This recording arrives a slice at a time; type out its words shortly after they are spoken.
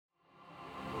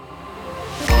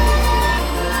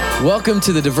Welcome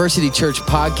to the Diversity Church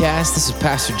podcast. This is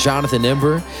Pastor Jonathan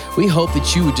Ember. We hope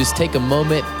that you would just take a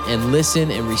moment and listen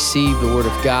and receive the word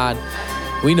of God.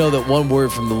 We know that one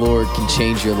word from the Lord can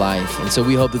change your life. And so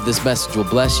we hope that this message will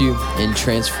bless you and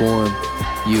transform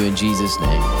you in Jesus'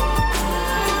 name.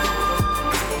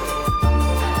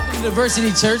 Welcome to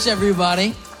Diversity Church,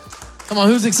 everybody. Come on,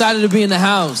 who's excited to be in the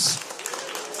house?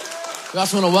 We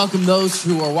also want to welcome those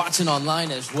who are watching online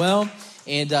as well.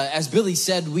 And as Billy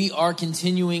said, we are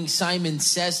continuing Simon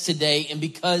Says today. And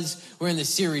because we're in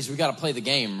this series, we got to play the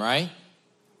game, right?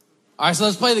 All right, so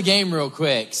let's play the game real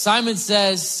quick. Simon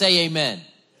Says, say amen.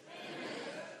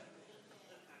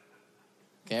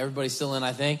 Okay, everybody's still in,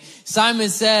 I think. Simon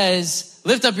Says,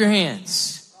 lift up your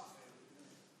hands.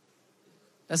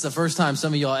 That's the first time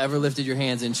some of y'all ever lifted your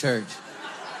hands in church.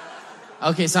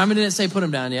 Okay, Simon didn't say put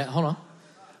them down yet. Hold on. All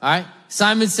right.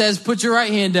 Simon Says, put your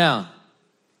right hand down.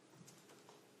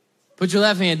 Put your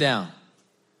left hand down.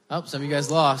 Oh, some of you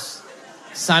guys lost.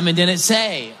 Simon didn't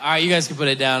say. All right, you guys can put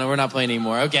it down and we're not playing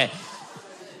anymore. Okay.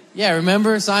 Yeah,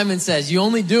 remember Simon Says. You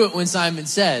only do it when Simon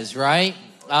says, right?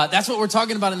 That's what we're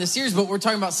talking about in this series, but we're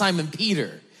talking about Simon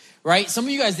Peter, right? Some of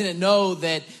you guys didn't know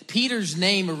that Peter's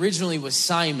name originally was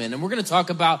Simon. And we're going to talk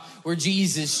about where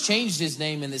Jesus changed his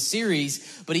name in this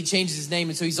series, but he changed his name.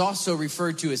 And so he's also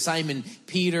referred to as Simon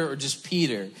Peter or just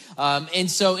Peter. And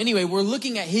so anyway, we're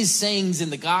looking at his sayings in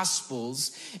the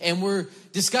Gospels and we're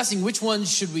discussing which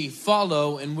ones should we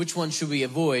follow and which ones should we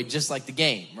avoid, just like the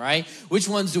game, right? Which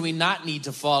ones do we not need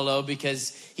to follow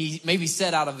because he maybe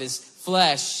said out of his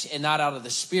flesh and not out of the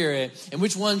spirit, and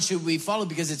which one should we follow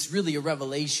because it's really a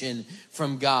revelation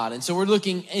from God. And so we're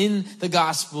looking in the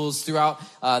Gospels, throughout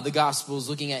the Gospels,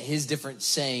 looking at his different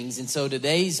sayings. And so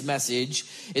today's message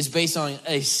is based on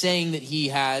a saying that he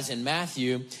has in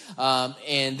Matthew,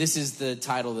 and this is the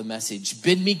title of the message: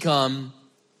 Bid me come,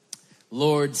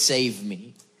 Lord, save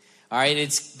me. All right,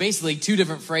 it's basically two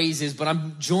different phrases, but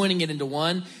I'm joining it into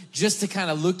one just to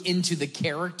kind of look into the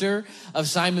character of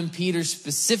Simon Peter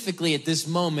specifically at this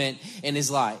moment in his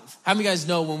life. How many of you guys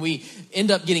know when we end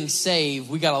up getting saved,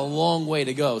 we got a long way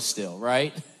to go still,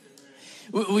 right?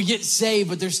 We get saved,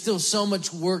 but there's still so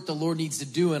much work the Lord needs to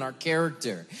do in our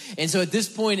character. And so at this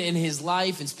point in his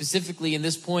life, and specifically in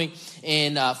this point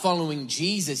in following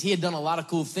Jesus, he had done a lot of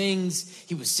cool things.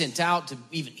 He was sent out to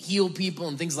even heal people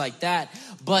and things like that.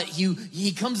 But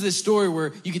he comes to this story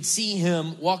where you could see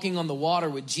him walking on the water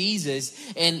with Jesus.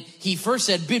 And he first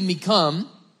said, bid me come.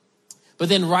 But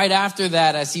then right after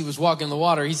that, as he was walking on the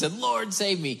water, he said, Lord,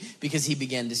 save me, because he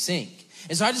began to sink.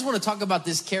 And so I just want to talk about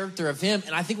this character of him,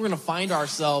 and I think we're going to find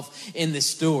ourselves in this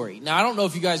story. Now, I don't know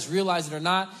if you guys realize it or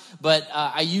not, but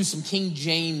I use some King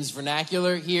James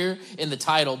vernacular here in the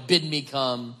title, Bid Me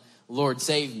Come, Lord,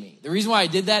 Save Me. The reason why I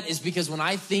did that is because when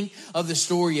I think of the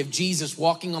story of Jesus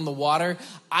walking on the water,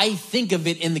 I think of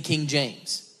it in the King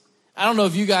James. I don't know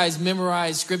if you guys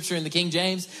memorize scripture in the King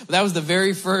James, but that was the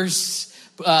very first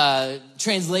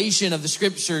translation of the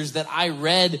scriptures that I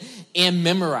read and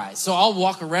memorized. So I'll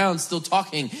walk around still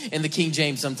talking in the King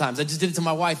James sometimes. I just did it to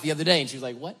my wife the other day and she was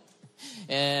like, what?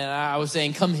 And I was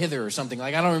saying, come hither or something.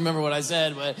 Like, I don't remember what I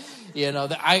said, but you know,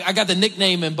 I got the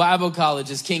nickname in Bible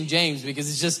college as King James because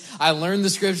it's just, I learned the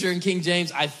scripture in King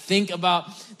James. I think about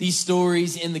these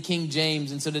stories in the King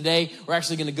James. And so today we're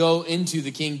actually going to go into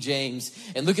the King James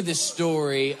and look at this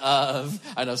story of,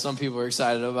 I know some people are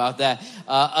excited about that,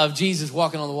 of Jesus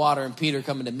walking on the water and Peter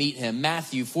coming to meet him.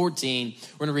 Matthew 14,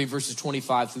 we're going to read verses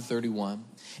 25 through 31.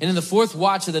 And in the fourth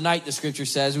watch of the night, the scripture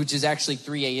says, which is actually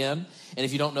 3 a.m. And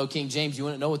if you don't know King James, you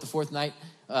wouldn't know what the fourth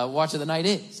watch of the night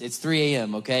is. It's 3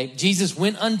 a.m., okay? Jesus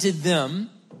went unto them.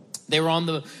 They were on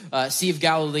the Sea of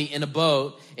Galilee in a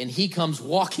boat, and he comes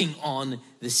walking on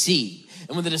the sea.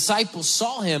 And when the disciples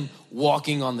saw him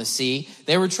walking on the sea,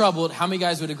 they were troubled. How many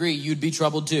guys would agree you'd be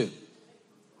troubled too?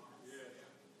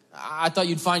 I thought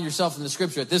you'd find yourself in the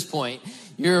scripture at this point.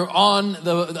 You're on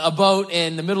a boat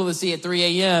in the middle of the sea at 3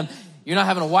 a.m., You're not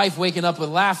having a wife waking up with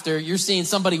laughter. You're seeing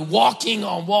somebody walking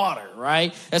on water,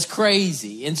 right? That's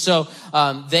crazy. And so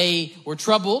they were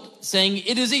troubled, saying,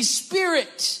 it is a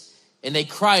spirit. And they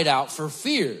cried out for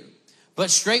fear.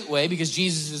 But straightway, because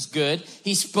Jesus is good,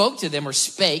 he spoke to them, or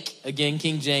spake, again,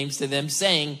 King James, to them,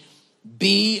 saying,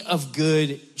 be of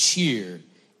good cheer.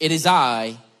 It is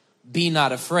I, be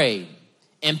not afraid.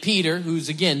 And Peter, whose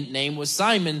again name was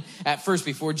Simon at first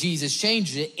before Jesus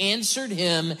changed it, answered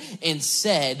him and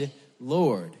said,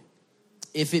 Lord,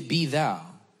 if it be thou,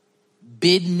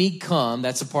 bid me come.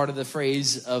 That's a part of the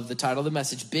phrase of the title of the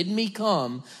message. Bid me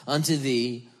come unto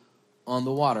thee on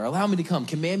the water. Allow me to come.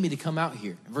 Command me to come out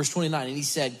here. Verse 29, and he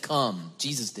said, come.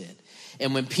 Jesus did.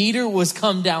 And when Peter was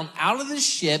come down out of the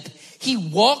ship, he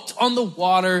walked on the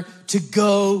water to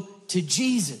go to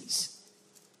Jesus.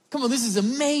 Come on, this is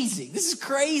amazing. This is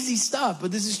crazy stuff,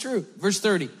 but this is true. Verse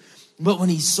 30. But when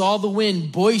he saw the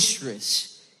wind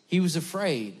boisterous, he was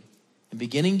afraid. And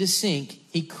beginning to sink,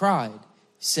 he cried,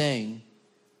 saying,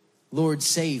 Lord,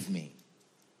 save me.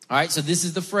 All right, so this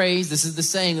is the phrase, this is the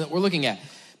saying that we're looking at.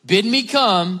 Bid me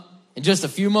come, and just a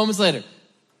few moments later,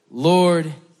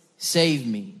 Lord, save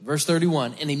me. Verse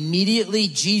 31, and immediately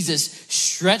Jesus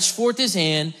stretched forth his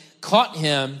hand, caught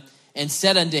him, and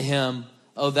said unto him,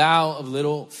 O thou of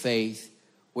little faith,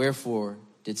 wherefore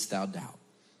didst thou doubt?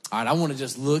 All right, I want to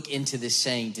just look into this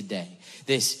saying today.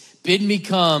 This bid me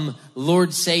come,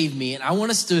 Lord save me. And I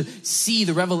want us to see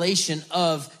the revelation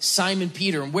of Simon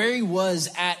Peter and where he was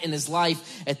at in his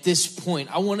life at this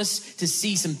point. I want us to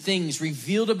see some things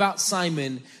revealed about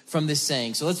Simon from this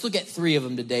saying. So let's look at 3 of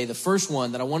them today. The first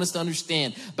one that I want us to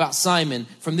understand about Simon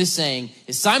from this saying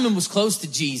is Simon was close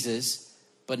to Jesus,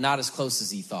 but not as close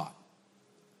as he thought.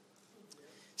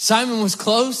 Simon was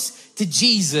close to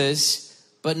Jesus,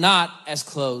 but not as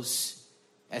close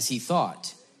as he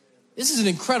thought. This is an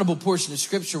incredible portion of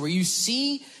scripture where you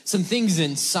see some things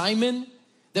in Simon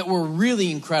that were really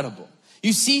incredible.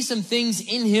 You see some things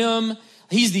in him.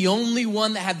 He's the only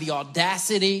one that had the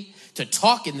audacity to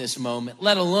talk in this moment,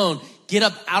 let alone get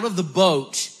up out of the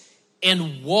boat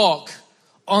and walk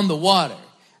on the water.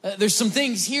 There's some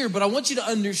things here, but I want you to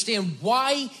understand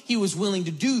why he was willing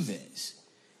to do this.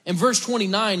 In verse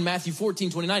 29, Matthew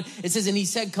 14:29, it says, and he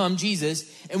said, come,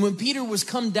 Jesus. And when Peter was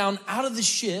come down out of the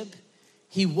ship,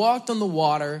 he walked on the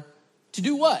water to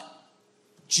do what?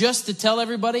 Just to tell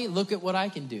everybody, look at what I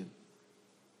can do.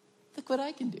 Look what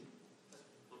I can do.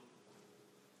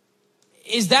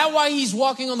 Is that why he's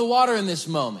walking on the water in this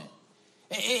moment?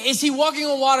 Is he walking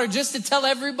on water just to tell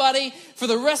everybody for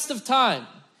the rest of time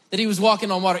that he was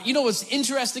walking on water? You know what's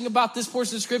interesting about this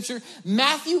portion of scripture?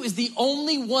 Matthew is the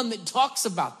only one that talks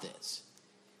about this.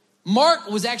 Mark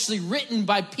was actually written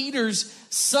by Peter's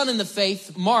son in the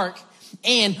faith, Mark.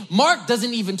 And Mark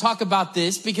doesn't even talk about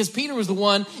this because Peter was the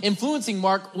one influencing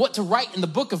Mark what to write in the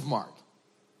book of Mark.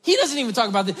 He doesn't even talk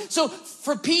about this. So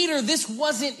for Peter, this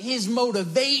wasn't his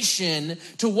motivation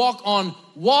to walk on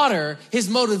water. His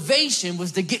motivation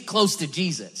was to get close to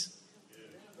Jesus.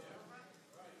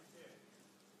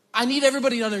 I need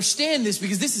everybody to understand this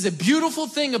because this is a beautiful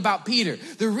thing about Peter.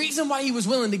 The reason why he was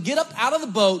willing to get up out of the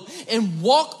boat and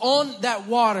walk on that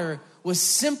water was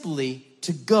simply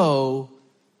to go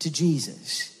to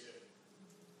Jesus.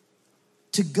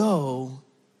 To go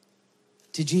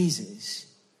to Jesus.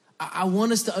 I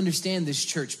want us to understand this,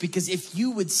 church, because if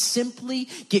you would simply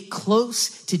get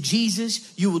close to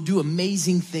Jesus, you will do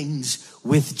amazing things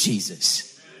with Jesus.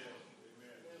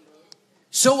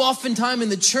 So oftentimes in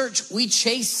the church, we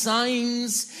chase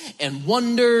signs and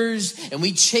wonders, and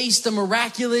we chase the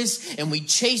miraculous, and we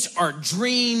chase our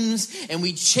dreams, and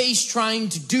we chase trying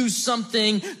to do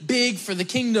something big for the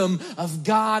kingdom of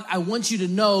God. I want you to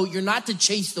know you're not to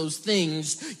chase those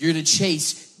things, you're to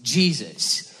chase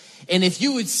Jesus. And if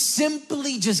you would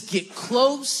simply just get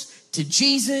close to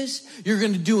Jesus, you're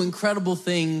going to do incredible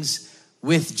things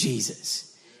with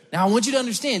Jesus. Now, I want you to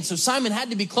understand, so Simon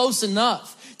had to be close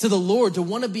enough to the Lord to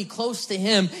want to be close to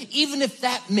him, even if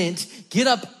that meant get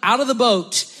up out of the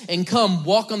boat and come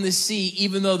walk on the sea,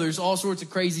 even though there's all sorts of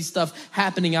crazy stuff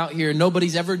happening out here.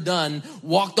 Nobody's ever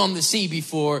walked on the sea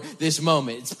before this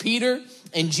moment. It's Peter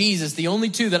and Jesus, the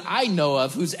only two that I know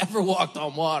of who's ever walked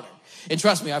on water. And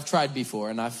trust me, I've tried before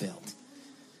and I failed.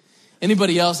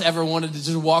 Anybody else ever wanted to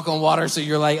just walk on water so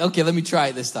you're like, okay, let me try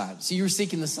it this time? So you were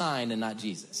seeking the sign and not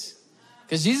Jesus.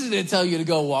 Because Jesus didn't tell you to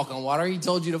go walk on water. He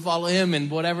told you to follow him in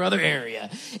whatever other area.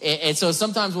 And so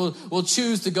sometimes we'll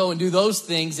choose to go and do those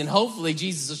things, and hopefully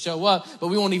Jesus will show up, but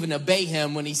we won't even obey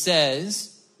him when he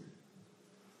says,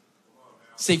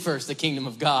 seek first the kingdom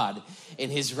of God and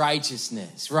his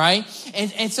righteousness, right?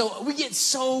 And so we get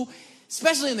so,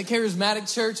 especially in the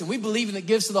charismatic church, and we believe in the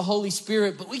gifts of the Holy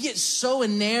Spirit, but we get so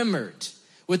enamored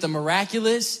with the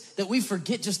miraculous that we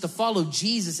forget just to follow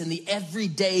Jesus in the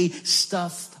everyday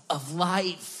stuff of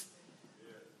life.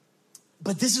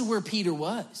 But this is where Peter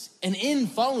was. And in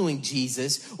following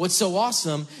Jesus, what's so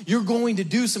awesome, you're going to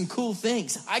do some cool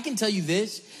things. I can tell you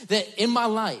this, that in my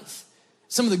life,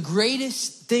 some of the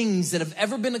greatest things that have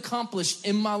ever been accomplished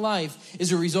in my life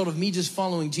is a result of me just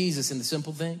following Jesus in the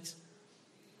simple things.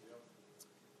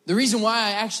 The reason why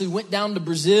I actually went down to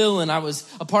Brazil and I was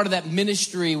a part of that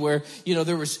ministry where,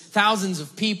 there was thousands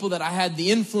of people that I had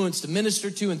the influence to minister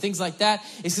to and things like that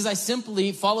is because I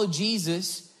simply followed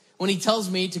Jesus when he tells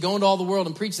me to go into all the world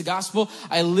and preach the gospel.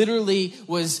 I literally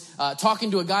was talking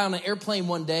to a guy on an airplane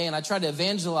one day, and I tried to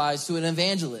evangelize to an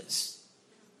evangelist.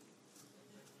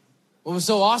 What was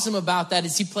so awesome about that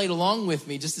is he played along with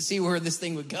me just to see where this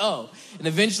thing would go. And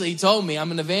eventually he told me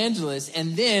I'm an evangelist.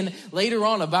 And then later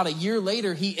on, about a year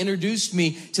later, he introduced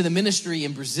me to the ministry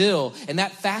in Brazil. And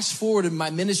that fast forwarded my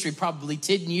ministry probably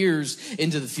 10 years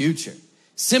into the future.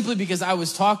 Simply because I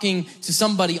was talking to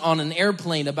somebody on an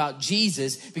airplane about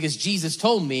Jesus, because Jesus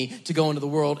told me to go into the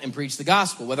world and preach the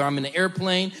gospel. Whether I'm in an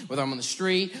airplane, whether I'm on the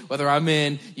street, whether I'm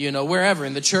in, wherever,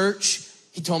 in the church,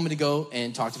 he told me to go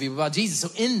and talk to people about Jesus.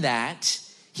 So in that,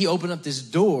 he opened up this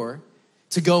door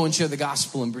to go and share the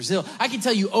gospel in Brazil. I can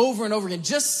tell you over and over again,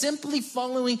 just simply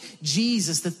following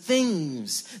Jesus, the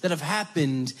things that have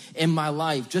happened in my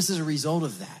life just as a result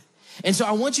of that. And so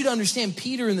I want you to understand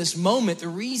Peter in this moment, the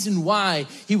reason why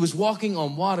he was walking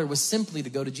on water was simply to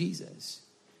go to Jesus.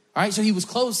 All right, so he was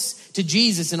close to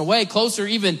Jesus in a way, closer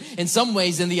even in some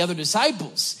ways than the other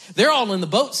disciples. They're all in the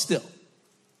boat still.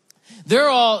 They're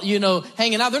all,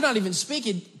 hanging out. They're not even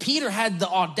speaking. Peter had the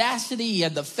audacity. He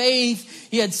had the faith.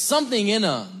 He had something in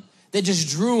him that just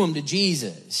drew him to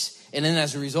Jesus. And then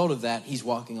as a result of that, he's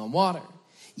walking on water.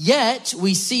 Yet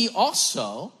we see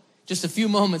also, just a few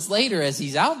moments later as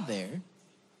he's out there,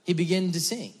 he began to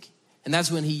sink. And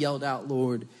that's when he yelled out,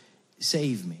 "Lord,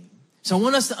 save me." So I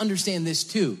want us to understand this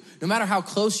too. No matter how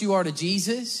close you are to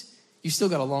Jesus, you still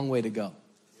got a long way to go.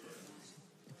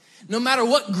 No matter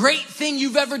what great thing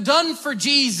you've ever done for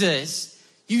Jesus,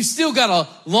 you still got a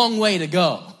long way to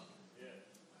go.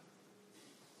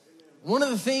 One of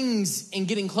the things in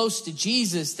getting close to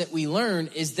Jesus that we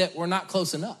learn is that we're not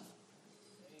close enough.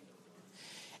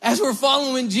 As we're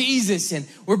following Jesus and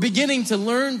we're beginning to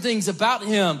learn things about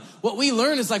him, what we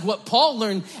learn is like what Paul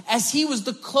learned as he was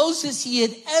the closest he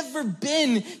had ever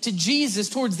been to Jesus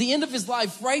towards the end of his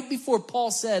life, right before Paul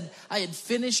said, "I had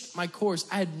finished my course.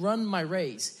 I had run my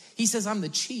race." He says, "I'm the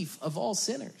chief of all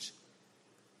sinners."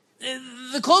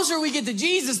 The closer we get to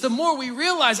Jesus, the more we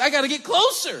realize I got to get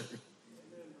closer.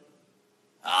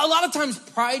 A lot of times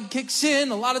pride kicks in.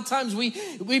 A lot of times we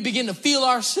begin to feel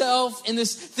ourselves in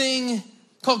this thing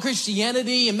called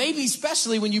Christianity. And maybe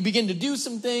especially when you begin to do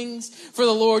some things for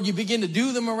the Lord, you begin to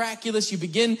do the miraculous, you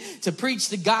begin to preach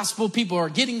the gospel, people are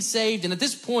getting saved. And at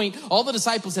this point, all the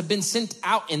disciples have been sent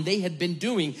out and they had been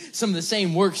doing some of the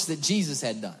same works that Jesus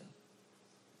had done.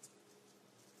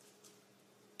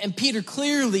 And Peter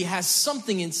clearly has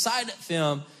something inside of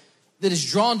him that is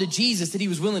drawn to Jesus, that he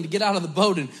was willing to get out of the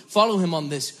boat and follow him on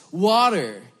this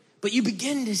water. But you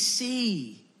begin to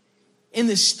see in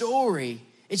this story,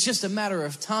 it's just a matter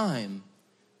of time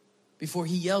before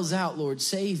he yells out, "Lord,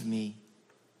 save me."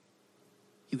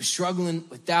 He was struggling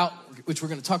with doubt, which we're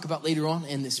going to talk about later on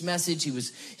in this message.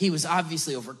 He was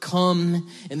obviously overcome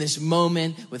in this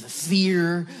moment with a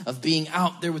fear of being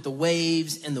out there with the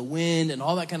waves and the wind and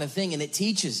all that kind of thing. And it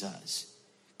teaches us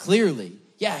clearly,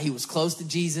 yeah, he was close to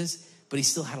Jesus, but he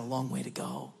still had a long way to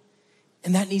go.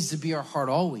 And that needs to be our heart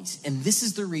always. And this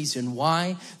is the reason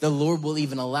why the Lord will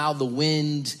even allow the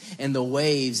wind and the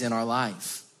waves in our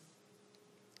life.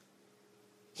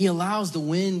 He allows the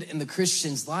wind in the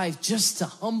Christian's life just to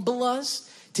humble us,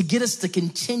 to get us to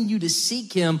continue to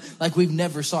seek him like we've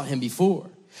never sought him before.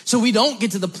 So we don't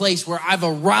get to the place where I've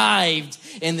arrived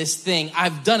in this thing.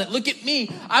 I've done it. Look at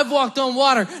me. I've walked on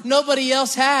water. Nobody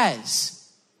else has.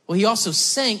 Well, he also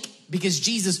sank because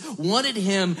Jesus wanted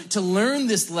him to learn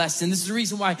this lesson. This is the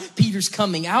reason why Peter's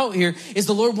coming out here, is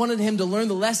the Lord wanted him to learn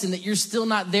the lesson that you're still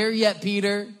not there yet,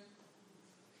 Peter.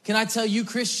 Can I tell you,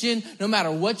 Christian, no matter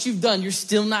what you've done, you're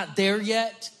still not there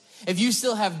yet. If you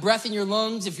still have breath in your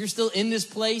lungs, if you're still in this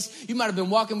place, you might have been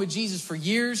walking with Jesus for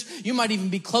years. You might even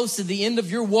be close to the end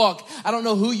of your walk. I don't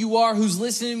know who you are, who's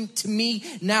listening to me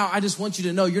now. I just want you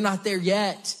to know you're not there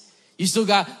yet. You still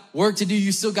got work to do.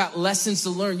 You still got lessons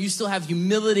to learn. You still have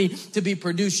humility to be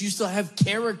produced. You still have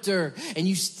character, and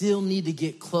you still need to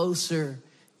get closer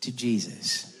to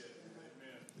Jesus.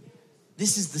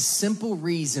 This is the simple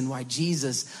reason why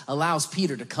Jesus allows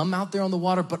Peter to come out there on the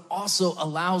water, but also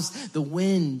allows the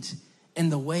wind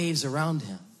and the waves around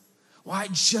him. Why?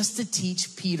 Just to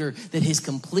teach Peter that his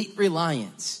complete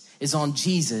reliance is on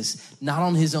Jesus, not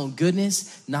on his own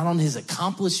goodness, not on his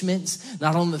accomplishments,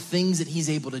 not on the things that he's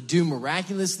able to do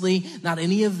miraculously, not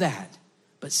any of that,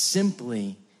 but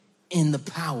simply in the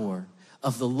power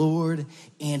of the Lord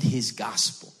and his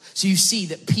gospel. So you see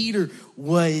that Peter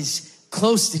was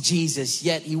close to Jesus,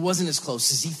 yet he wasn't as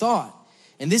close as he thought.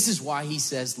 And this is why he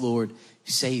says, "Lord,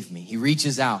 save me." He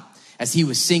reaches out as he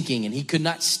was sinking and he could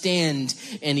not stand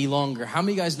any longer. How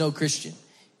many of you guys know, Christian,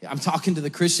 I'm talking to the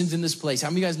Christians in this place. How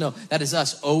many of you guys know that is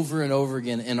us over and over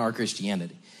again in our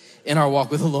Christianity, in our walk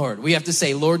with the Lord? We have to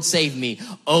say, Lord, save me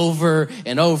over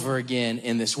and over again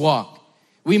in this walk.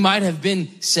 We might have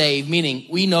been saved, meaning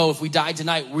we know if we die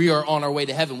tonight, we are on our way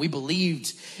to heaven. We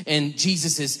believed in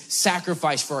Jesus'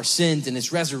 sacrifice for our sins and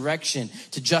his resurrection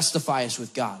to justify us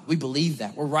with God. We believe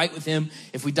that. We're right with him.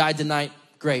 If we died tonight,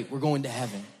 great, we're going to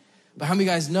heaven. But how many of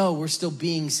you guys know we're still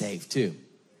being saved too?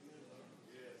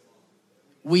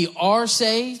 We are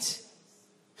saved.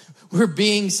 We're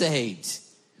being saved.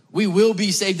 We will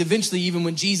be saved eventually, even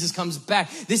when Jesus comes back.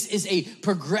 This is a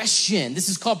progression. This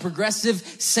is called progressive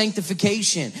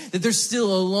sanctification, that there's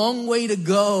still a long way to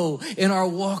go in our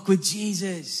walk with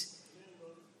Jesus.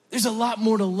 There's a lot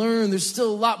more to learn. There's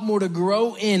still a lot more to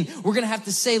grow in. We're going to have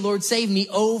to say, Lord, save me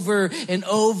over and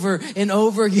over and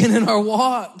over again in our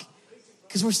walk,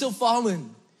 because we're still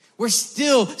falling. We're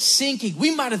still sinking.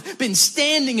 We might have been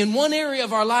standing in one area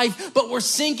of our life, but we're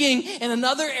sinking in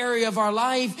another area of our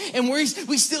life. And we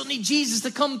still need Jesus to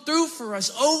come through for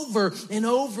us over and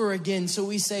over again. So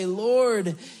we say,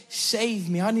 Lord, save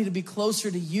me. I need to be closer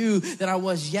to you than I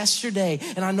was yesterday.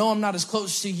 And I know I'm not as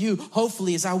close to you,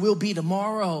 hopefully, as I will be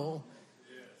tomorrow.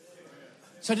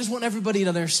 So I just want everybody to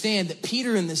understand that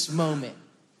Peter in this moment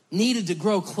needed to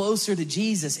grow closer to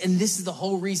Jesus. And this is the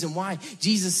whole reason why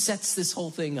Jesus sets this whole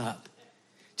thing up.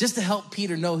 Just to help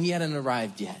Peter know he hadn't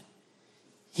arrived yet.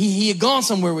 He had gone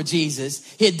somewhere with Jesus.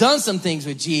 He had done some things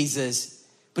with Jesus,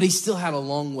 but he still had a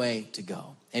long way to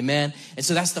go. Amen. And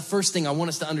so that's the first thing I want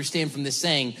us to understand from this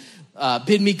saying,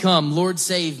 bid me come, Lord,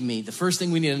 save me. The first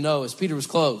thing we need to know is Peter was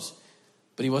close,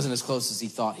 but he wasn't as close as he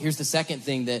thought. Here's the second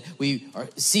thing that we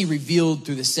see revealed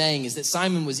through the saying is that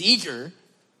Simon was eager,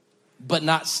 but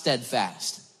not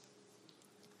steadfast.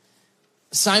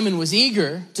 Simon was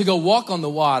eager to go walk on the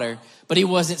water, but he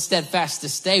wasn't steadfast to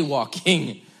stay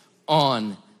walking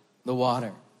on the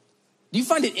water. Do you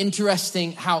find it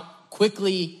interesting how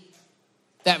quickly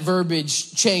that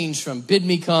verbiage changed from bid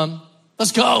me come,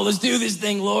 let's go, let's do this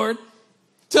thing, Lord,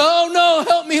 to, oh no,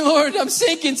 help me, Lord, I'm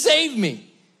sinking, save me.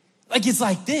 Like it's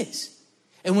like this.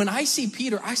 And when I see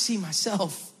Peter, I see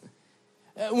myself.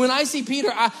 When I see Peter,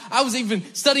 I was even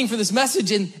studying for this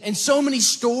message, and so many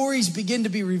stories begin to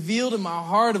be revealed in my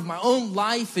heart of my own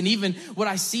life, and even what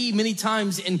I see many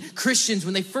times in Christians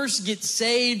when they first get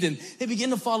saved and they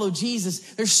begin to follow Jesus.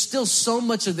 There's still so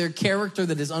much of their character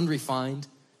that is unrefined.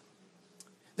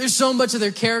 There's so much of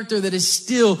their character that is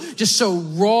still just so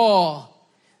raw.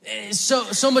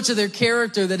 So much of their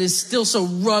character that is still so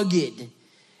rugged.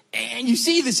 And you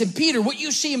see this in Peter. What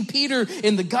you see in Peter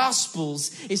in the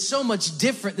Gospels is so much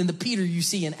different than the Peter you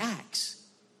see in Acts.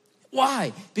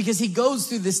 Why? Because he goes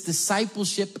through this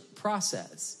discipleship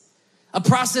process, a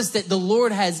process that the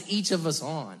Lord has each of us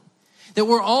on, that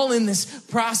we're all in this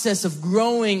process of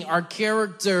growing our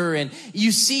character. And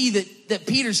you see that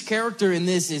Peter's character in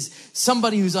this is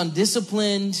somebody who's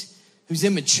undisciplined, who's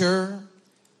immature.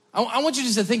 I want you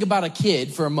just to think about a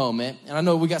kid for a moment. And I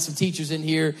know we got some teachers in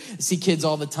here that see kids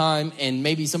all the time. And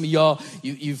maybe some of y'all,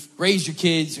 you've raised your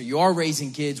kids or you are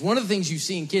raising kids. One of the things you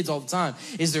see in kids all the time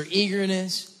is their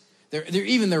eagerness,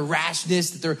 even their rashness,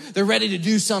 that they're ready to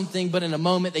do something, but in a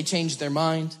moment they change their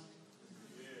mind.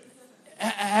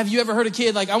 Have you ever heard a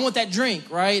kid like, I want that drink,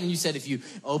 right? And you said, if you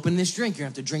open this drink, you're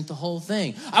going to have to drink the whole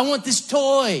thing. I want this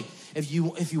toy. If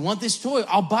you want this toy,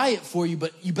 I'll buy it for you,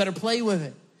 but you better play with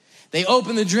it. They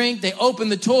open the drink, they open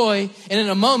the toy, and in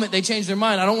a moment, they change their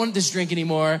mind. I don't want this drink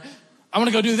anymore. I want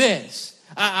to go do this.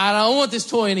 I don't want this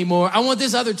toy anymore. I want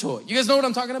this other toy. You guys know what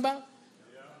I'm talking about?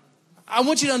 Yeah. I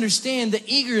want you to understand that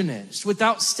eagerness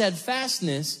without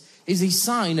steadfastness is a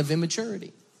sign of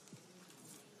immaturity.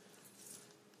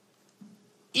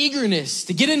 Eagerness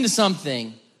to get into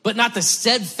something, but not the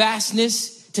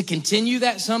steadfastness to continue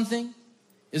that something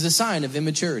is a sign of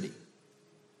immaturity.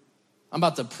 I'm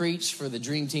about to preach for the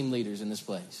dream team leaders in this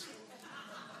place.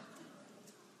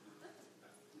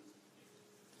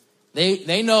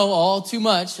 They know all too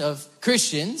much of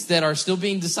Christians that are still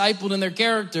being discipled in their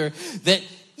character that,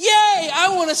 yay,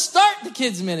 I want to start the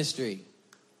kids ministry.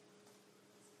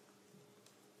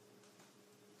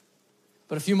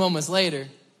 But a few moments later,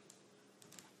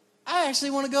 I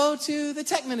actually want to go to the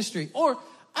tech ministry, or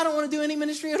I don't want to do any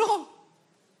ministry at all.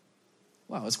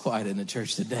 Wow, it's quiet in the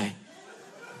church today.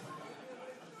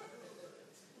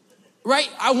 Right?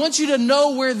 I want you to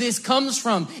know where this comes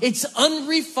from. It's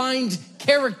unrefined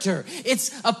character. It's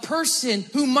a person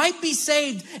who might be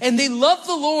saved and they love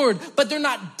the Lord, but they're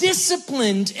not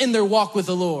disciplined in their walk with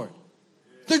the Lord.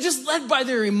 They're just led by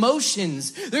their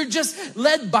emotions. They're just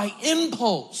led by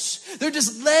impulse. They're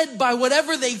just led by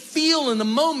whatever they feel in the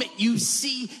moment. You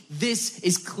see, this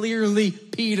is clearly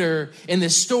Peter in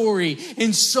this story,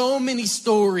 in so many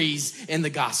stories in the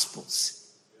Gospels.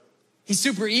 He's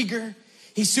super eager.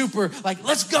 He's super like,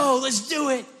 let's go, let's do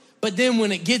it. But then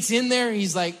when it gets in there,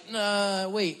 he's like,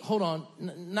 wait, hold on.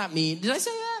 Not me. Did I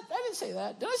say that? I didn't say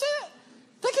that. Did I say that?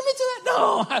 Did I commit to that?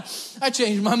 No, I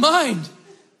changed my mind.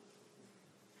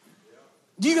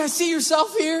 Do you guys see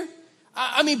yourself here?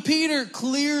 I mean, Peter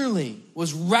clearly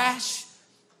was rash,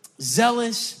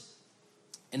 zealous,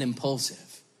 and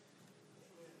impulsive.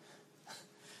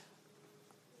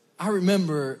 I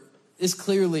remember this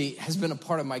clearly has been a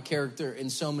part of my character in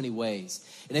so many ways.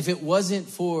 And if it wasn't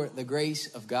for the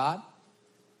grace of God,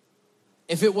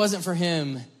 if it wasn't for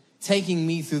him taking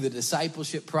me through the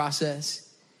discipleship process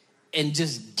and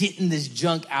just getting this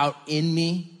junk out in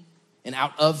me and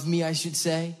out of me, I should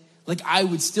say, like I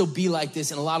would still be like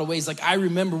this in a lot of ways. Like I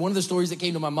remember one of the stories that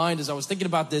came to my mind as I was thinking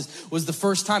about this was the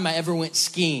first time I ever went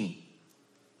skiing.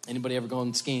 Anybody ever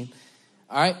gone skiing?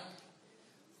 All right.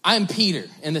 I'm Peter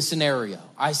in the scenario.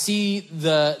 I see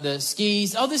the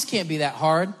skis. Oh, this can't be that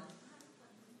hard.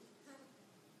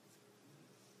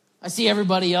 I see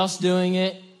everybody else doing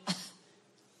it.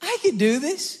 I could do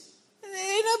this. It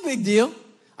ain't no big deal.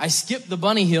 I skip the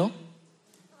bunny hill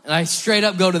and I straight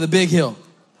up go to the big hill.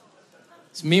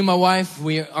 It's me and my wife,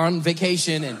 we are on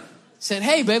vacation and said,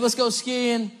 hey, babe, let's go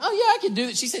skiing. Oh, yeah, I can do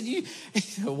it. She said,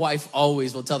 the wife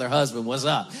always will tell their husband, what's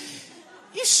up?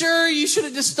 You sure you should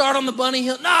have just started on the bunny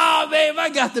hill? No, babe, I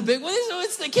got the big one.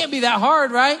 It can't be that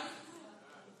hard, right?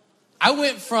 I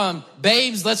went from,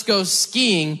 babes, let's go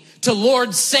skiing to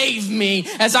Lord save me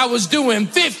as I was doing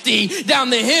 50 down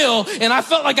the hill and I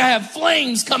felt like I had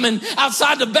flames coming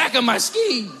outside the back of my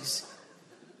skis.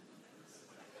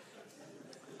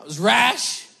 I was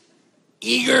rash,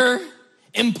 eager,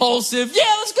 impulsive.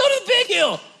 Yeah, let's go to the big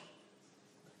hill.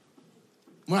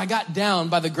 When I got down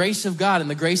by the grace of God and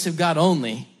the grace of God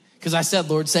only, because I said,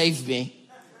 Lord, save me.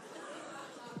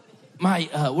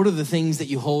 What are the things that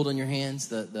you hold on your hands?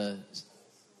 The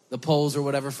poles or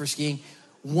whatever for skiing.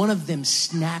 One of them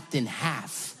snapped in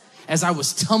half as I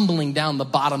was tumbling down the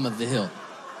bottom of the hill.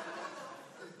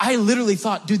 I literally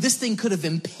thought, dude, this thing could have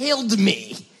impaled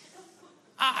me.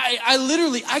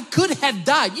 I could have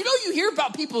died. You know, you hear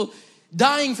about people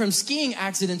dying from skiing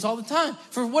accidents all the time.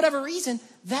 For whatever reason,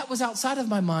 that was outside of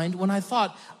my mind when I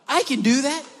thought, I can do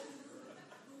that.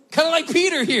 Kind of like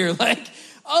Peter here. Like,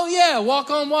 oh yeah,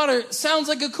 walk on water sounds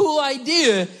like a cool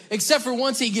idea, except for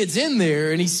once he gets in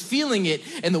there and he's feeling it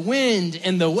and the wind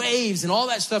and the waves and all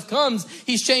that stuff comes,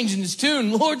 he's changing his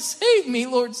tune. Lord, save me,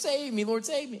 Lord, save me, Lord,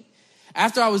 save me.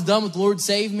 After I was done with Lord,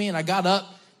 save me, and I got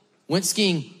up, went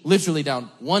skiing literally down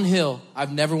one hill.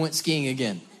 I've never went skiing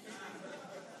again.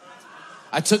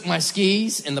 I took my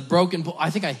skis and the broken pole. I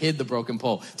think I hid the broken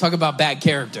pole. Talk about bad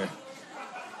character.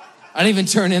 I didn't even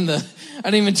turn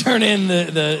in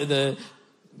the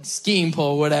skiing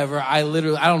pole, whatever. I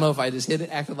don't know if I just hid it,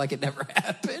 acted like it never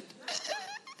happened.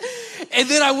 And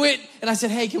then I went and I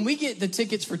said, hey, can we get the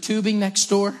tickets for tubing next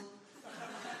door?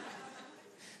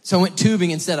 So I went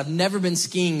tubing instead. I've never been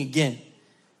skiing again.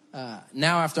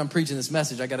 Now after I'm preaching this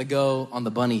message, I got to go on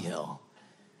the bunny hill.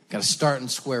 Got to start in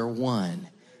square one.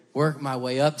 Work my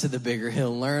way up to the bigger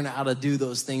hill. Learn how to do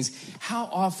those things. How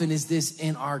often is this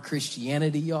in our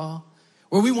Christianity, y'all?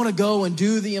 Where we want to go and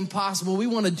do the impossible. We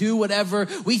want to do whatever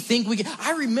we think we can.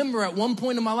 I remember at one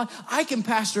point in my life, I can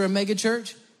pastor a mega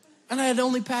church. And I had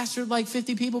only pastored like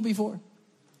 50 people before.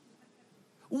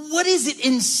 What is it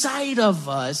inside of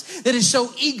us that is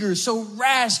so eager, so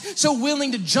rash, so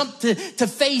willing to jump to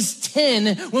phase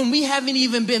 10 when we haven't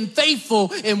even been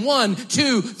faithful in 1,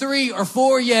 2, 3, or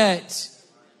 4 yet?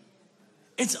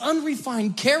 It's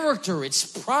unrefined character, it's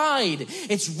pride,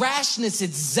 it's rashness,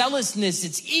 it's zealousness,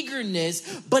 it's eagerness,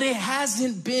 but it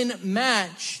hasn't been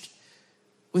matched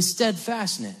with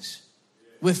steadfastness,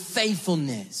 with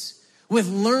faithfulness, with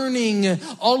learning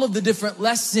all of the different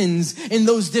lessons in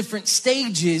those different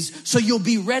stages so you'll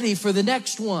be ready for the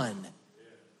next one.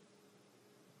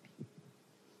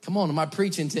 Come on, am I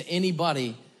preaching to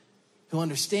anybody who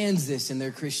understands this in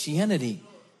their Christianity?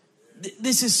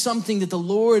 This is something that the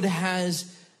Lord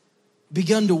has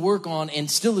begun to work on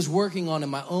and still is working on in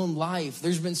my own life.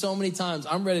 There's been so many times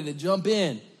I'm ready to jump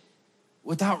in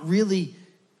without really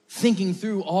thinking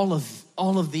through all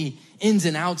all of the ins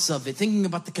and outs of it, thinking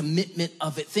about the commitment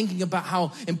of it, thinking about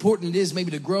how important it is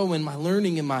maybe to grow in my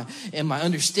learning and my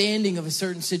understanding of a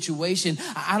certain situation.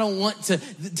 I don't want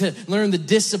to learn the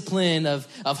discipline of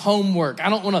homework.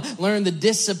 I don't want to learn the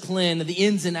discipline of the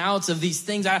ins and outs of these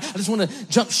things. I just want to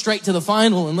jump straight to the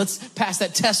final and let's pass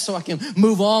that test so I can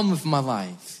move on with my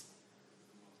life.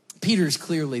 Peter is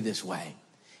clearly this way.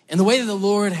 And the way that the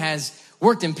Lord has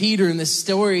worked in Peter in this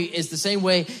story is the same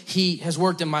way he has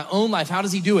worked in my own life. How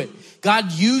does he do it?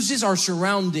 God uses our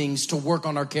surroundings to work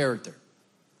on our character.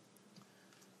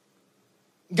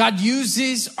 God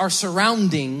uses our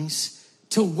surroundings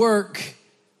to work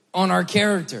on our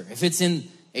character. If it's in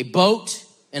a boat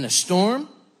in a storm,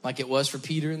 like it was for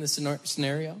Peter in this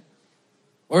scenario,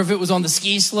 or if it was on the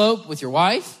ski slope with your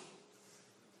wife,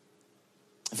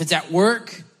 if it's at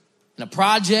work in a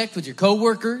project with your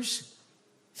coworkers,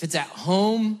 if it's at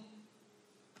home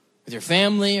with your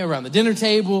family around the dinner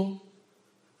table,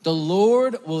 the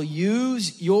Lord will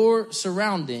use your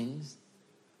surroundings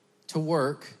to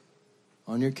work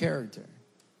on your character.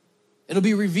 It'll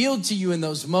be revealed to you in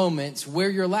those moments where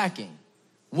you're lacking,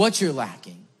 what you're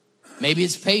lacking. Maybe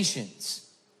it's patience.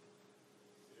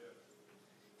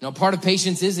 You know, part of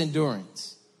patience is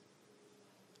endurance.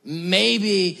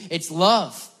 Maybe it's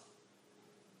love.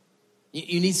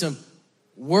 You need some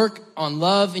work on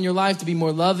love in your life to be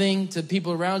more loving to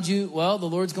people around you. Well, the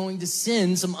Lord's going to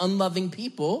send some unloving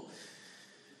people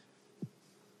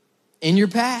in your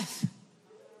path.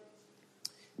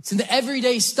 It's in the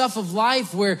everyday stuff of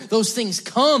life where those things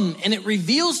come and it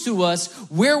reveals to us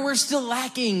where we're still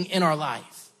lacking in our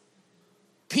life.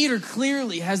 Peter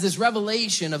clearly has this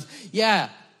revelation of, yeah,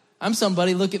 I'm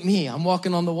somebody, look at me. I'm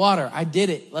walking on the water. I did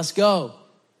it. Let's go.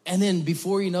 And then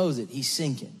before he knows it, he's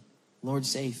sinking. Lord,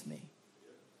 save me.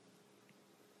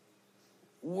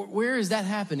 Where is that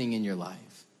happening in your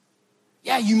life?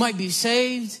 Yeah, you might be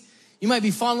saved. You might be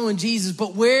following Jesus,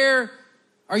 but where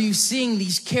are you seeing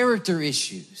these character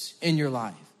issues in your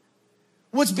life?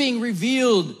 What's being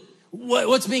revealed?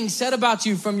 What's being said about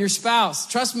you from your spouse?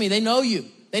 Trust me, they know you.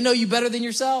 They know you better than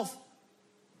yourself.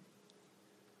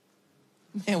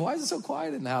 Man, why is it so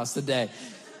quiet in the house today?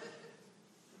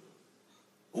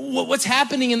 What's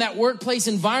happening in that workplace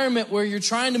environment where you're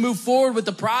trying to move forward with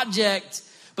the project,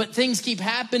 but things keep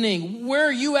happening? Where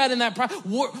are you at in that project?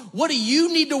 What do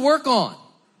you need to work on?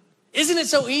 Isn't it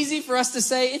so easy for us to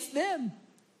say it's them?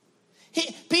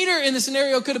 Peter in the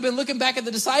scenario could have been looking back at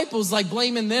the disciples, like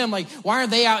blaming them, like, why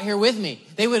aren't they out here with me?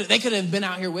 They could have been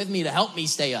out here with me to help me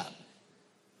stay up.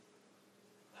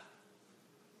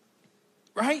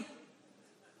 Right?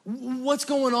 What's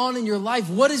going on in your life?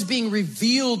 What is being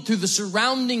revealed through the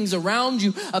surroundings around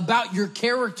you about your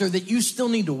character that you still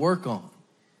need to work on?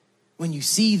 When you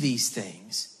see these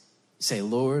things, say,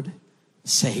 Lord,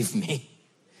 save me.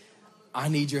 I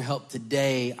need your help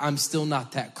today. I'm still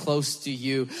not that close to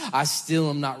you. I still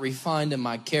am not refined in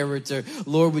my character.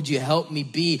 Lord, would you help me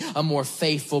be a more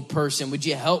faithful person? Would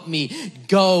you help me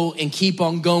go and keep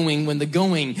on going when the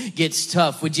going gets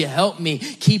tough? Would you help me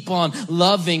keep on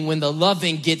loving when the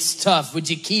loving gets tough? Would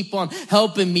you keep on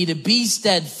helping me to be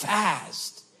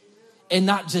steadfast and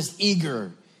not just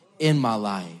eager in my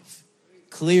life?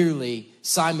 Clearly,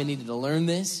 Simon needed to learn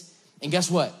this. And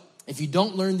guess what? If you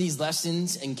don't learn these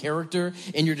lessons and character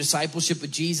in your discipleship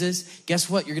with Jesus, guess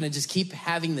what? You're going to just keep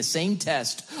having the same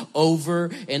test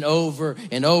over and over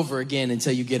and over again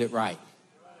until you get it right.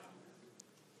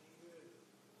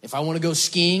 If I want to go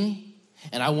skiing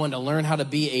and I want to learn how to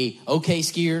be a okay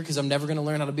skier, because I'm never going to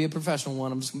learn how to be a professional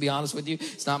one. I'm just going to be honest with you.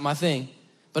 It's not my thing.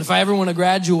 But if I ever want to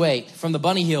graduate from the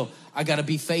bunny hill, I got to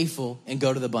be faithful and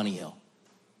go to the bunny hill.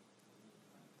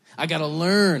 I got to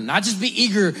learn, not just be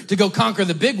eager to go conquer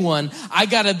the big one. I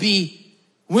got to be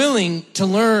willing to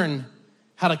learn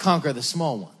how to conquer the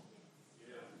small one.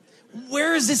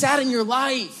 Where is this at in your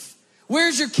life?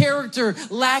 Where's your character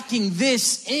lacking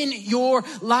this in your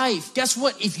life? Guess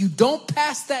what? If you don't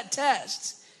pass that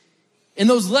test and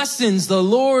those lessons the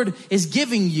Lord is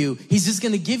giving you, he's just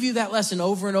going to give you that lesson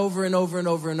over and over and over and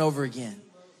over and over again.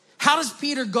 How does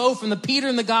Peter go from the Peter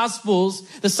in the Gospels,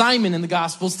 the Simon in the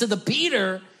Gospels, to the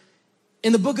Peter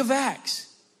in the book of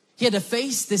Acts? He had to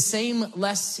face the same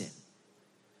lesson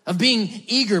of being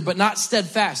eager but not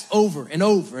steadfast over and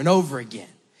over and over again.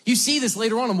 You see this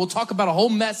later on, and we'll talk about a whole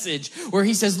message where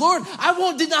he says, Lord, I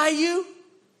won't deny you.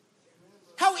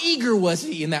 How eager was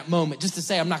he in that moment just to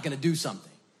say, I'm not going to do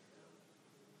something?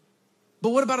 But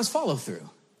what about his follow through?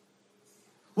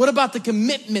 What about the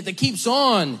commitment that keeps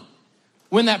on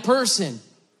when that person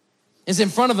is in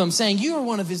front of him saying, you are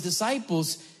one of his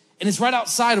disciples? And it's right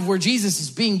outside of where Jesus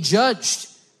is being judged.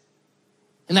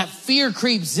 And that fear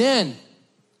creeps in.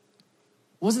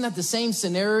 Wasn't that the same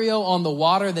scenario on the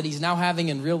water that he's now having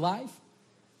in real life?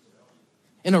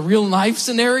 In a real life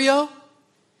scenario?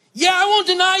 Yeah, I won't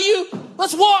deny you.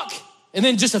 Let's walk. And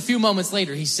then just a few moments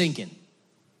later, he's sinking.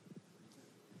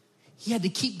 He had to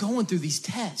keep going through these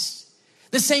tests.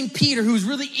 The same Peter who's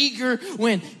really eager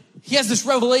when he has this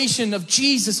revelation of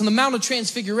Jesus on the Mount of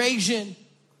Transfiguration.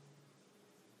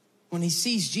 When he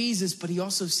sees Jesus, but he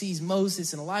also sees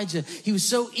Moses and Elijah, he was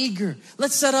so eager.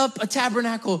 Let's set up a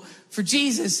tabernacle for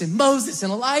Jesus and Moses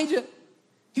and Elijah.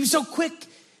 He was so quick,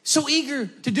 so eager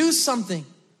to do something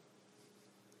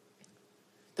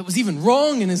that was even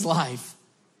wrong in his life.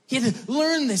 He had to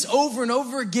learn this over and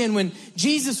over again. When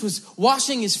Jesus was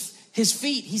washing his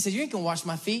feet, he said, you ain't gonna wash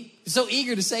my feet. He was so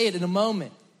eager to say it in a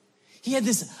moment. He had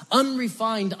this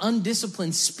unrefined,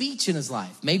 undisciplined speech in his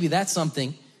life. Maybe that's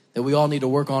something that we all need to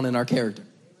work on in our character.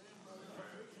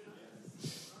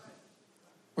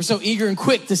 We're so eager and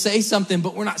quick to say something,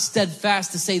 but we're not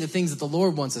steadfast to say the things that the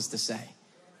Lord wants us to say.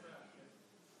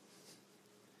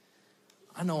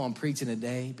 I know I'm preaching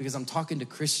today because I'm talking to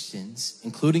Christians,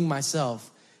 including myself,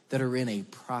 that are in a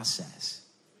process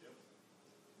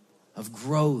of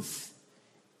growth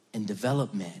and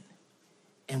development.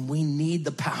 And we need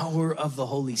the power of the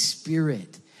Holy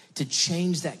Spirit to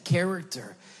change that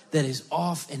character that is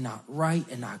off and not right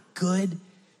and not good,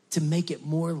 to make it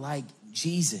more like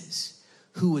Jesus,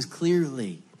 who was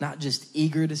clearly not just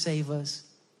eager to save us,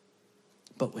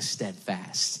 but was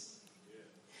steadfast.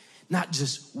 Not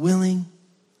just willing,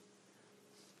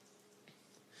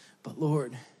 but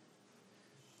Lord,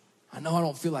 I know I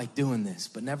don't feel like doing this,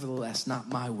 but nevertheless, not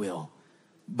my will,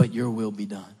 but your will be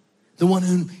done. The one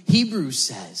whom Hebrews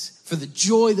says, for the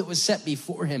joy that was set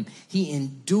before him, he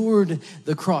endured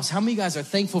the cross. How many of you guys are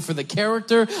thankful for the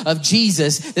character of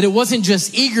Jesus, that it wasn't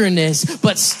just eagerness,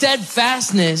 but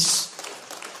steadfastness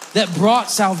that brought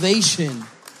salvation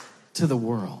to the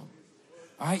world?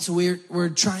 All right, so we're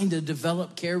trying to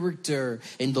develop character,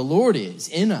 and the Lord is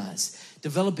in us,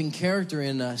 developing character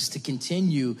in us to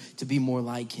continue to be more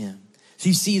like him. So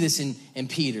you see this in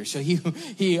Peter. So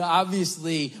he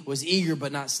obviously was eager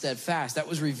but not steadfast. That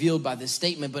was revealed by this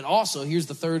statement. But also, here's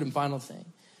the third and final thing.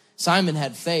 Simon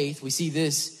had faith. We see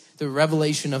this, the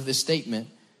revelation of this statement.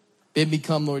 Bid me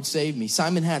come, Lord, save me.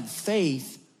 Simon had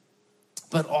faith,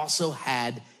 but also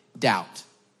had doubt.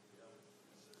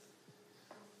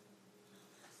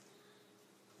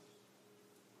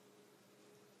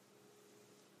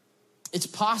 It's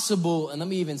possible, and let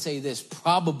me even say this,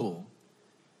 probable,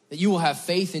 that you will have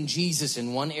faith in Jesus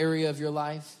in one area of your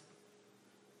life,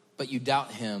 but you doubt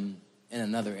him in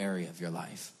another area of your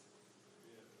life.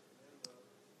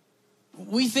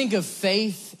 We think of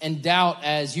faith and doubt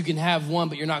as you can have one,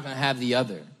 but you're not going to have the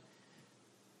other.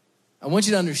 I want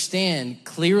you to understand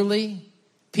clearly,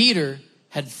 Peter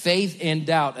had faith and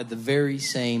doubt at the very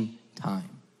same time.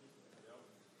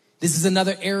 This is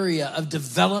another area of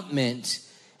development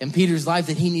in Peter's life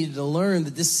that he needed to learn,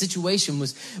 that this situation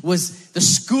was the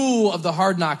school of the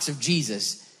hard knocks of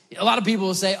Jesus. A lot of people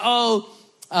will say,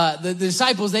 the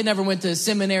disciples, they never went to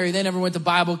seminary, they never went to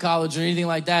Bible college or anything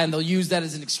like that, and they'll use that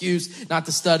as an excuse not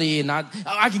to study and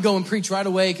I can go and preach right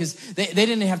away because they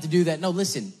didn't have to do that. No,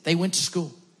 listen, they went to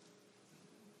school.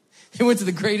 They went to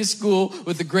the greatest school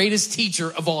with the greatest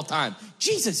teacher of all time,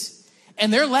 Jesus.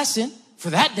 And their lesson for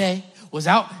that day was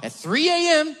out at 3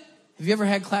 a.m. Have you ever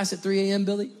had class at 3 a.m.,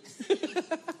 Billy?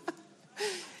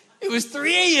 It was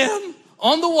 3 a.m.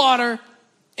 on the water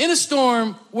in a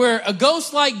storm where a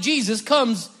ghost like Jesus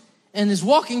comes and is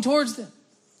walking towards them.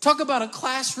 Talk about a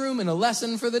classroom and a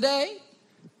lesson for the day.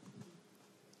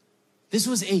 This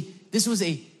was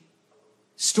a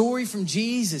story from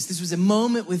Jesus. This was a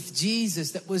moment with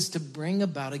Jesus that was to bring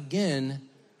about, again,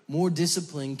 more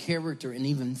discipline, character, and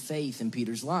even faith in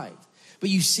Peter's life. But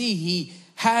you see, he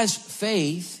has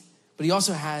faith, but he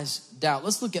also has doubt.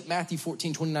 Let's look at Matthew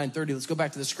 14, 29, 30. Let's go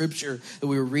back to the scripture that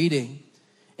we were reading.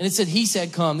 And it said, he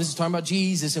said, come. This is talking about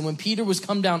Jesus. And when Peter was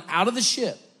come down out of the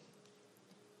ship,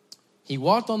 he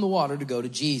walked on the water to go to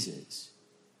Jesus.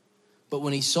 But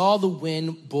when he saw the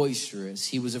wind boisterous,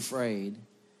 he was afraid.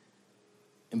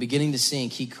 And beginning to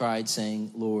sink, he cried,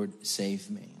 saying, Lord, save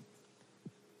me.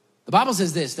 The Bible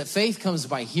says this, that faith comes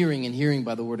by hearing, and hearing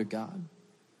by the word of God.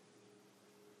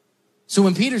 So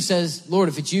when Peter says, Lord,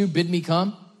 if it's you, bid me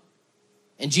come,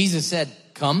 and Jesus said,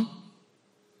 come,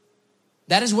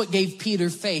 that is what gave Peter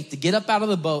faith to get up out of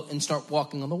the boat and start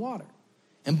walking on the water.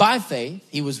 And by faith,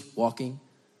 he was walking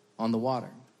on the water.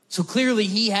 So clearly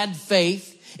he had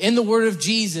faith in the word of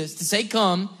Jesus to say,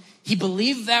 come. He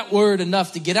believed that word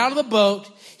enough to get out of the boat.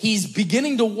 He's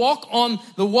beginning to walk on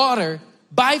the water,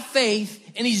 by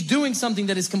faith, and he's doing something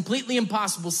that is completely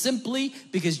impossible simply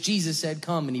because Jesus said,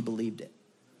 come, and he believed it.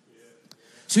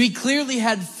 So he clearly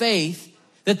had faith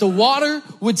that the water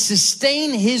would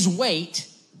sustain his weight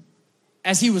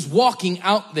as he was walking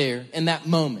out there in that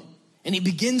moment. And he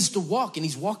begins to walk, and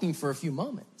he's walking for a few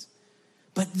moments.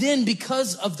 But then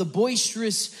because of the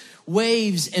boisterous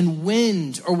waves and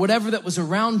wind or whatever that was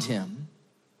around him,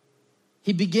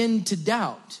 he began to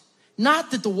doubt.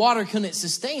 Not that the water couldn't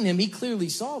sustain him, he clearly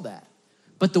saw that.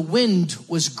 But the wind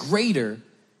was greater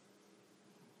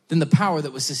than the power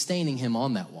that was sustaining him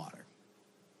on that water.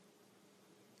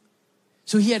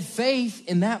 So he had faith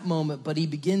in that moment, but he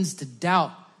begins to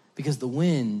doubt because the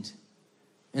wind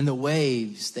and the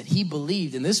waves that he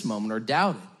believed in this moment or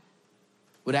doubted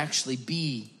would actually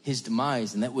be his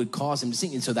demise, and that would cause him to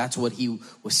sink. And so that's what he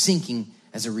was sinking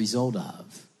as a result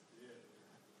of.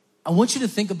 I want you to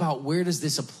think about, where does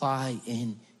this apply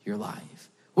in your life?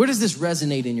 Where does this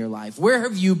resonate in your life? Where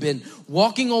have you been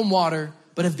walking on water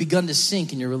but have begun to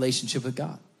sink in your relationship with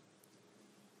God?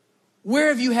 Where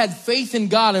have you had faith in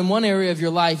God in one area of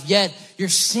your life, yet you're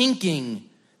sinking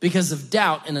because of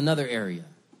doubt in another area?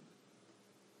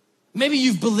 Maybe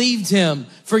you've believed him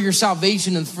for your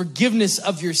salvation and forgiveness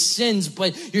of your sins,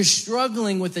 but you're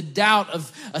struggling with the doubt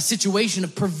of a situation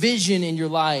of provision in your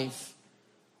life,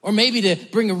 or maybe to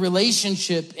bring a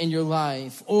relationship in your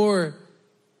life, or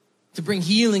to bring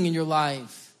healing in your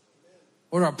life,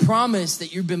 or a promise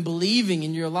that you've been believing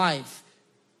in your life.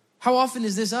 How often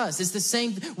is this us? It's the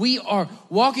same. We are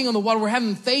walking on the water. We're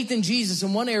having faith in Jesus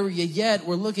in one area, yet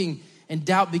we're looking and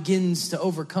doubt begins to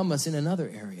overcome us in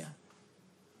another area.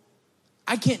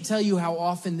 I can't tell you how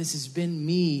often this has been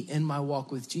me in my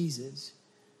walk with Jesus,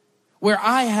 where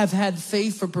I have had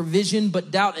faith for provision,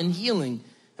 but doubt and healing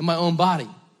in my own body.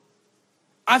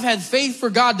 I've had faith for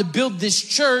God to build this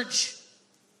church,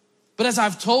 but as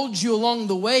I've told you along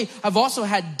the way, I've also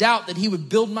had doubt that he would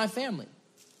build my family.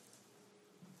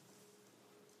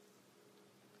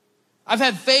 I've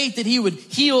had faith that he would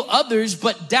heal others,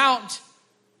 but doubt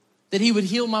that he would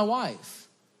heal my wife.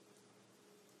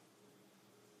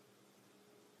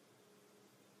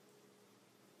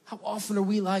 How often are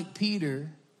we like Peter,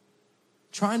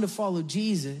 trying to follow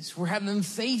Jesus? We're having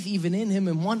faith even in him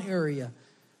in one area,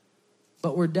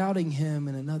 but we're doubting him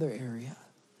in another area.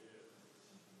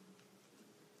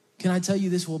 Can I tell you,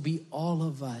 this will be all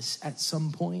of us at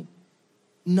some point?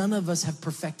 None of us have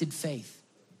perfected faith.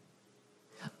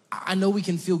 I know we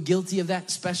can feel guilty of that,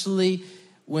 especially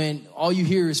when all you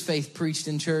hear is faith preached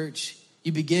in church.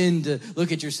 You begin to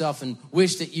look at yourself and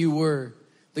wish that you were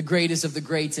the greatest of the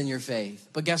greats in your faith.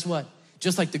 But guess what?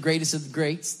 Just like the greatest of the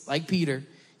greats, like Peter,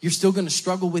 you're still going to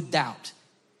struggle with doubt.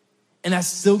 And that's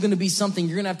still going to be something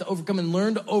you're going to have to overcome and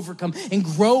learn to overcome and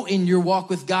grow in your walk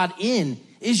with God in,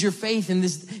 is your faith in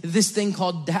this thing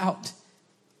called doubt.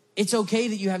 It's okay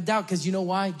that you have doubt, because you know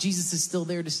why? Jesus is still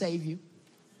there to save you.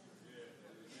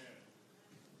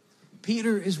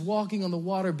 Peter is walking on the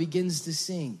water, begins to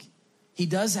sink. He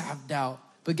does have doubt,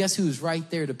 but guess who's right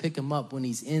there to pick him up when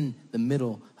he's in the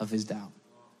middle of his doubt?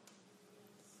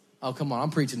 Oh, come on,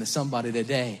 I'm preaching to somebody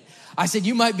today. I said,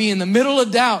 you might be in the middle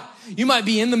of doubt. You might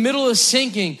be in the middle of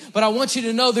sinking, but I want you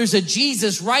to know there's a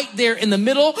Jesus right there in the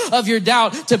middle of your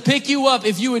doubt to pick you up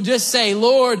if you would just say,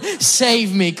 Lord,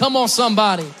 save me. Come on,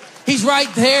 somebody. He's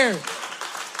right there.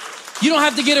 You don't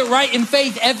have to get it right in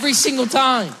faith every single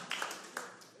time.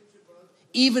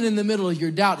 Even in the middle of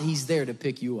your doubt, he's there to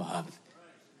pick you up.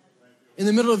 In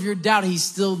the middle of your doubt, he's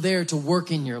still there to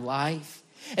work in your life.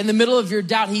 In the middle of your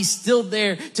doubt, he's still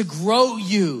there to grow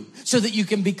you so that you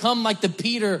can become like the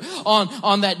Peter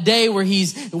on that day where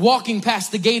he's walking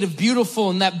past the gate of Beautiful,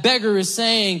 and that beggar is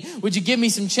saying, would you give me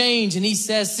some change? And he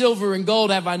says, silver and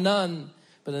gold have I none,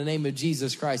 but in the name of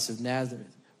Jesus Christ of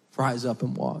Nazareth, rise up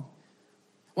and walk.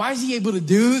 Why is he able to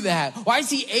do that? Why is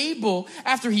he able,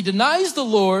 after he denies the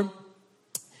Lord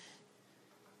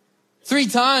 3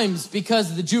 times because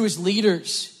of the Jewish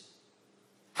leaders?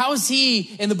 How is he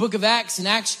in the book of Acts, in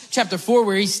Acts chapter 4,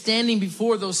 where he's standing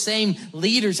before those same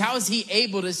leaders? How is he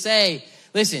able to say,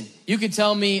 listen, you can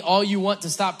tell me all you want to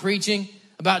stop preaching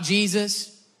about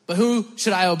Jesus, but who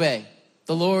should I obey?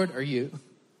 The Lord or you?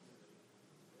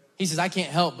 He says, I can't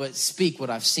help but speak what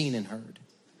I've seen and heard.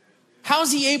 How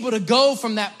is he able to go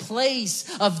from that place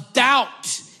of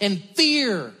doubt and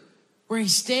fear where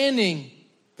he's standing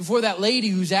before that lady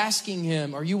who's asking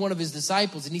him, are you one of his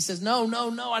disciples? And he says, no,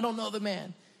 I don't know the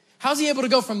man. How's he able to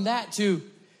go from that to,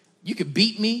 you can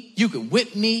beat me, you can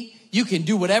whip me, you can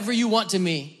do whatever you want to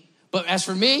me. But as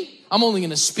for me, I'm only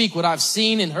going to speak what I've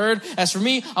seen and heard. As for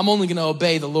me, I'm only going to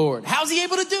obey the Lord. How's he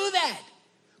able to do that?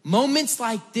 Moments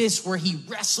like this where he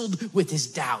wrestled with his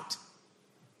doubt.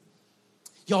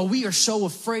 Y'all, we are so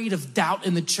afraid of doubt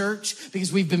in the church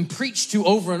because we've been preached to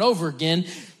over and over again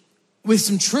with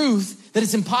some truth that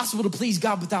it's impossible to please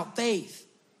God without faith.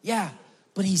 Yeah,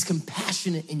 but he's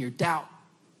compassionate in your doubt.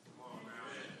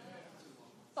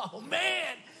 Oh,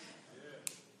 man.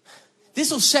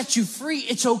 This will set you free.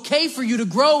 It's okay for you to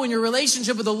grow in your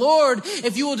relationship with the Lord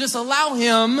if you will just allow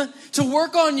him to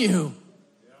work on you.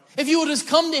 If you will just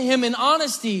come to him in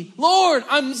honesty. Lord,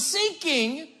 I'm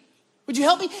sinking. Would you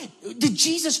help me? Did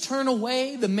Jesus turn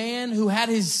away the man who had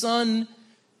his son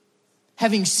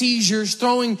having seizures,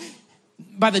 thrown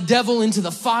by the devil into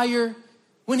the fire?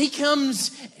 When he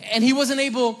comes and he wasn't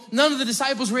able, none of the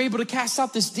disciples were able to cast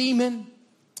out this demon.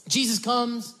 Jesus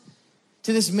comes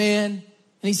to this man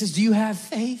and he says, do you have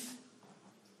faith?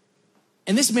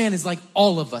 And this man is like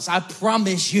all of us. I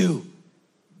promise you.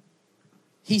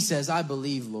 He says, I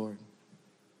believe, Lord.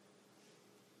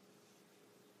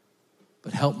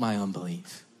 But help my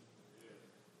unbelief.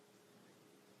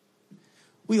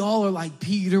 We all are like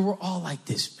Peter. We're all like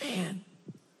this man.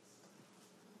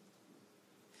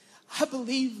 I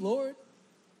believe, Lord.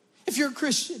 If you're a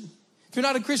Christian, if you're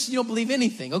not a Christian, you don't believe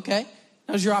anything, okay?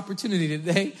 Now's your opportunity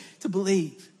today to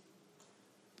believe.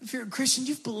 If you're a Christian,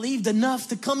 you've believed enough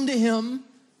to come to him.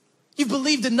 You've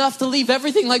believed enough to leave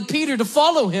everything like Peter to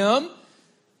follow him.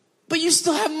 But you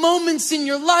still have moments in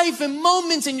your life and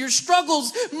moments in your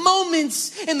struggles,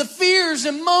 moments in the fears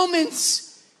and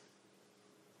moments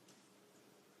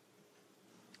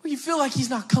where you feel like he's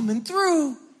not coming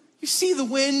through. You see the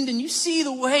wind and you see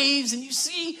the waves and you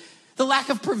see the lack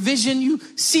of provision. You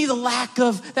see the lack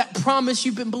of that promise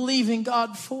you've been believing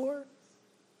God for.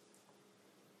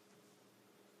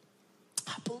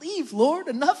 I believe, Lord,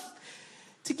 enough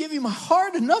to give you my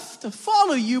heart, enough to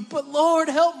follow you, but Lord,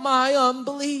 help my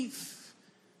unbelief.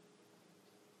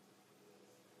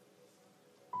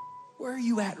 Where are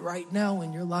you at right now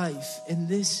in your life, in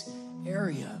this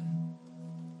area?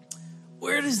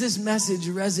 Where does this message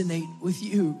resonate with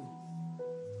you?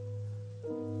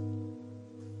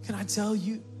 Can I tell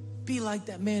you, be like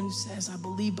that man who says, I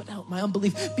believe, but help my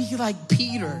unbelief. Be like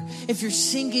Peter. If you're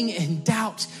sinking in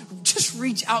doubt, just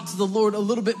reach out to the Lord a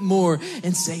little bit more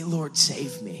and say, Lord,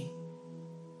 save me.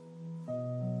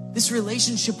 This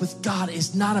relationship with God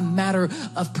is not a matter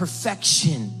of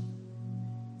perfection.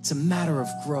 It's a matter of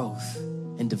growth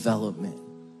and development.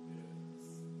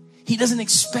 He doesn't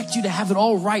expect you to have it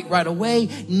all right away.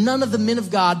 None of the men of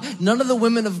God, none of the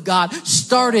women of God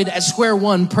started at square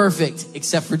one perfect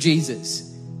except for Jesus.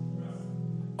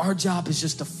 Our job is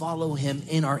just to follow him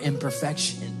in our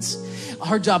imperfections.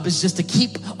 Our job is just to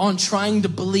keep on trying to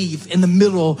believe in the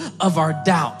middle of our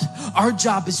doubt. Our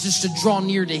job is just to draw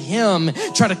near to him,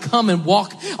 try to come and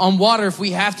walk on water if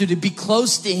we have to be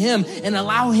close to him and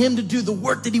allow him to do the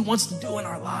work that he wants to do in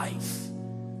our life.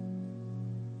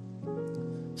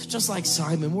 So just like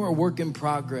Simon, we're a work in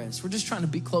progress. We're just trying to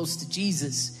be close to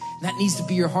Jesus. And that needs to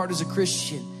be your heart as a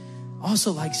Christian.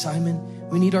 Also, like Simon,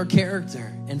 we need our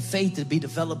character and faith to be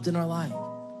developed in our life.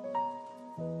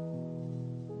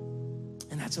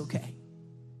 And that's okay.